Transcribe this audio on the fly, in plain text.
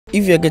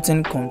If you're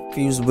getting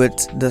confused with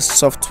the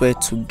software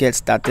to get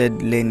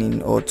started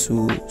learning or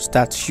to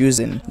start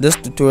using, this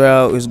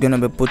tutorial is going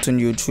to be putting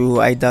you through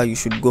either you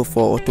should go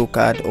for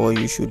AutoCAD or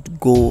you should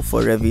go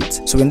for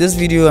Revit. So in this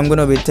video, I'm going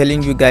to be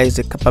telling you guys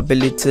the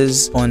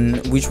capabilities on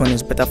which one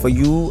is better for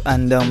you,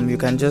 and you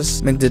can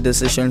just make the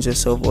decisions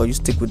yourself, or you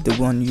stick with the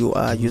one you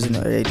are using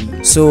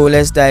already. So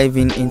let's dive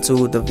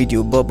into the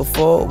video. But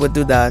before we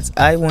do that,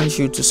 I want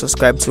you to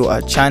subscribe to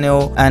our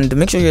channel and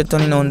make sure you're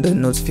turning on the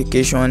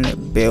notification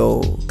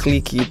bell.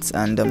 Click it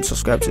and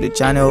subscribe to the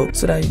channel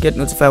so that you get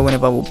notified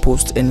whenever we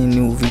post any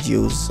new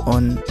videos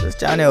on this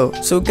channel.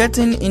 So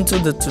getting into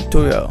the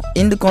tutorial,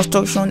 in the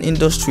construction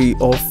industry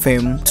or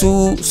firm,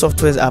 two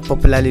softwares are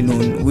popularly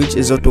known, which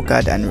is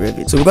AutoCAD and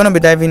Revit. So we're going to be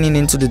diving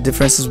into the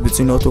differences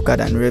between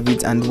AutoCAD and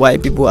Revit and why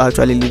people are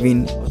actually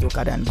leaving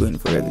AutoCAD and going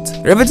for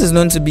Revit. Revit is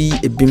known to be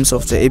a BIM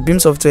software. A BIM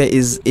software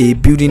is a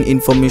building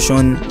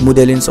information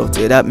modeling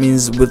software. That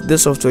means with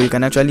this software you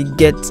can actually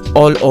get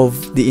all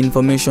of the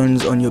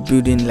informations on your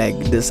building, like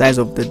the size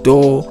of the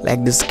door,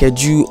 like the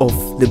schedule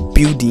of the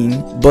building.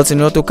 But in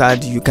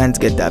AutoCAD you can't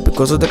get that,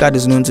 because AutoCAD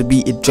is known to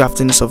be a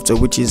drafting software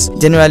which is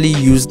generally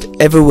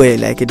used everywhere,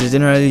 like it is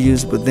generally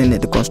used within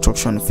the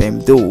construction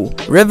firm. Though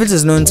Revit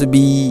is known to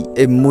be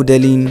a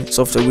modeling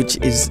software which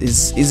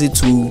is easy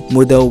to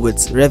model with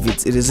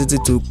Revit. It is easy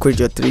to create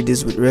your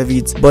 3Ds with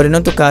Revit, but in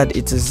AutoCAD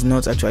it is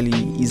not actually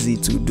easy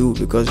to do,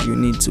 because you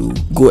need to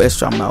go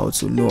extra mile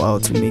to know how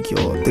to make your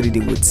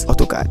 3D with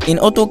AutoCAD. In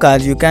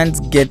AutoCAD you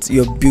can't get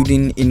your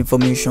building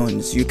informations,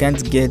 you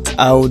can't get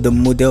how the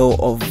model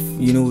of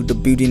the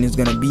building is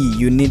gonna be.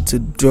 You need to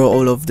draw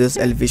all of these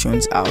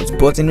elevations out.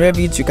 But in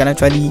Revit you can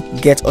actually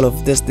get all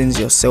of these things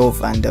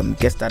yourself and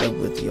get started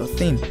with your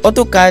thing.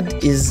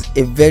 AutoCAD is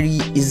a very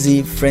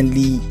easy,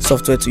 friendly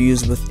software to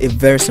use with a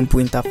very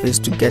simple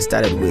interface to get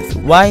started with.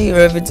 Why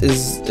Revit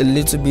is a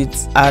little bit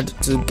hard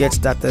to get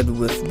started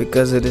with?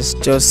 Because it is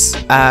just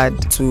hard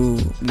to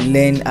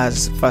learn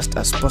as fast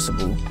as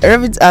possible.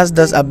 Revit has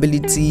this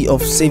ability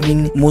of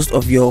saving most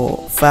of your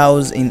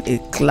files in a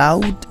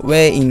cloud,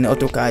 where in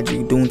AutoCAD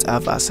you don't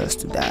have access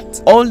to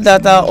that. All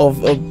data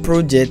of a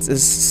project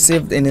is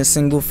saved in a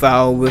single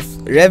file with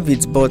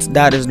Revit, but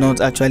that is not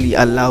actually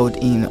allowed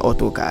in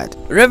AutoCAD.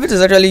 Revit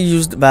is actually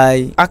used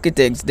by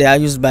architects, they are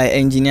used by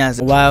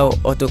engineers, while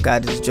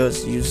AutoCAD is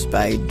just used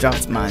by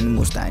draftsmen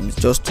most times,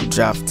 just to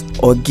draft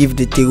or give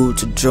detail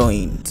to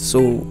drawing.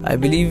 So I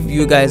believe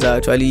you guys are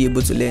actually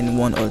able to learn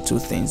one or two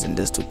things in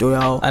this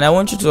tutorial, and I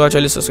want you to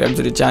actually subscribe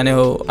to the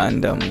channel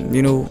and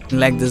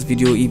like this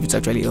video if it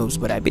actually helps,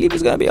 but I believe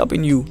it's gonna be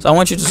helping you. So I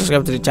want you to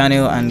subscribe to the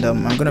channel, and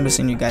I'm gonna be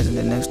seeing you guys in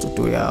the next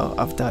tutorial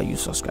after you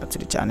subscribe to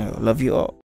the channel. Love you all.